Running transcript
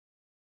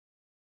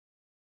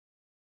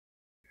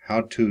how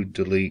to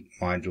delete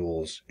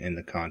modules in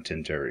the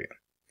content area.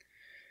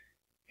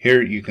 Here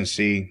you can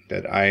see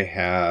that I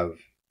have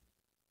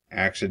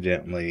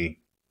accidentally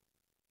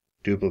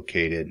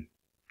duplicated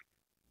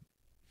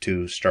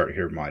to start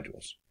here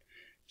modules.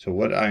 So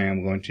what I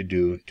am going to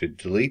do to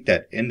delete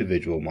that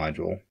individual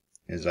module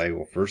is I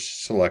will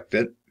first select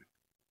it,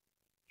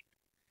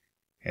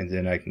 and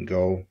then I can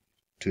go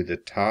to the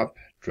top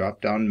drop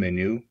down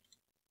menu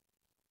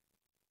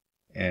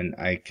and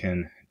I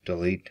can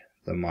delete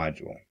the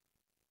module.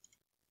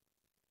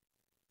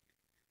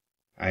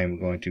 I am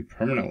going to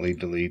permanently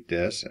delete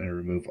this and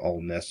remove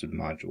all nested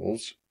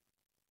modules.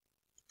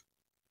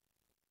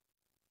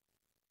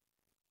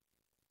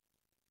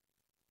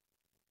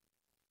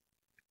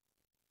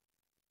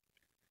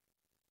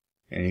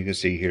 And you can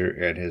see here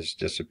it has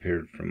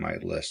disappeared from my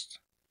list.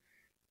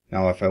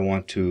 Now if I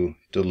want to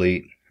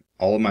delete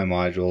all of my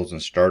modules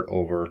and start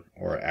over,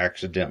 or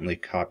accidentally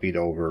copied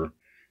over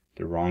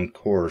the wrong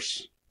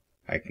course,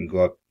 I can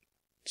go up,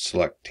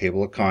 select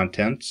Table of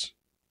Contents,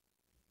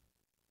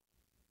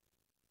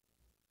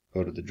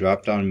 go to the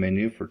drop down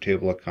menu for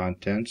Table of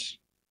Contents,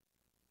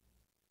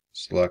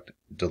 select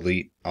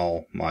Delete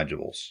All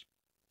Modules.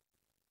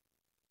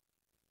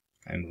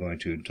 I'm going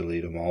to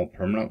delete them all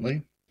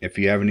permanently. If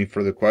you have any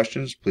further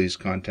questions, please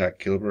contact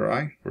Caleb or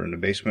I. We're in the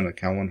basement of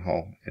Calvin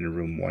Hall in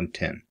room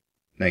 110.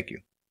 Thank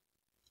you.